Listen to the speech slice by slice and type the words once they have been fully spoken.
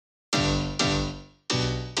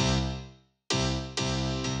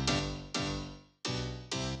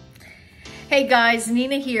Hey guys,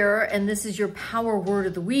 Nina here, and this is your power word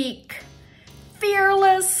of the week.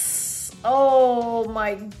 Fearless. Oh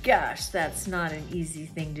my gosh, that's not an easy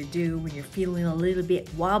thing to do when you're feeling a little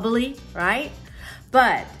bit wobbly, right?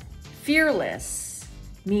 But fearless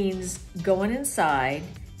means going inside,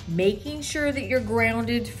 making sure that you're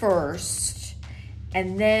grounded first,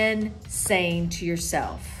 and then saying to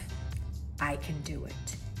yourself, I can do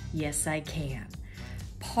it. Yes, I can.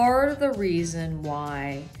 Part of the reason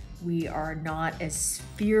why we are not as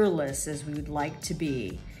fearless as we would like to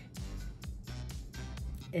be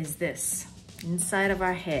is this. Inside of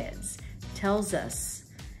our heads tells us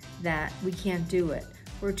that we can't do it.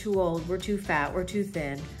 We're too old, we're too fat, we're too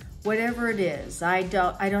thin. Whatever it is, I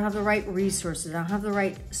don't have the right resources, I don't have the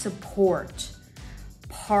right support.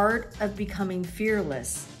 Part of becoming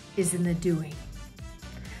fearless is in the doing.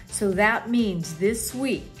 So that means this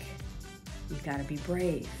week, you've got to be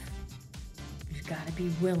brave. You've got to be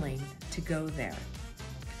willing to go there.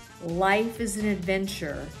 Life is an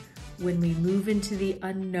adventure when we move into the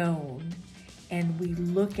unknown and we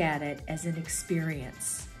look at it as an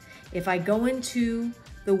experience. If I go into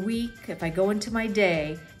the week, if I go into my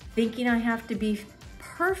day thinking I have to be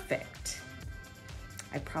perfect,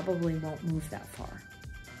 I probably won't move that far.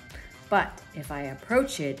 But if I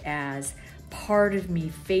approach it as part of me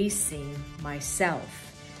facing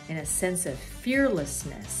myself in a sense of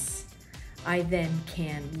fearlessness, I then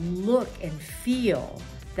can look and feel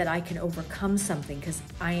that I can overcome something because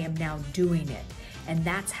I am now doing it. And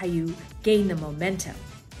that's how you gain the momentum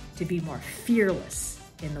to be more fearless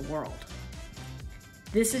in the world.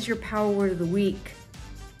 This is your power word of the week.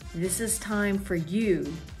 This is time for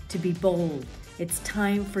you to be bold. It's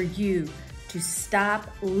time for you to stop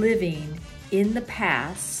living in the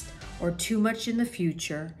past or too much in the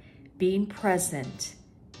future, being present.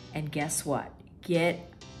 And guess what?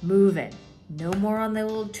 Get moving. No more on the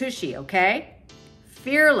little tushy, okay?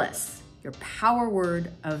 Fearless, your power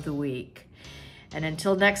word of the week. And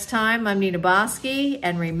until next time, I'm Nina Bosky,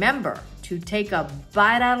 and remember to take a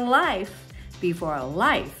bite out of life before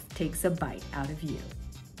life takes a bite out of you.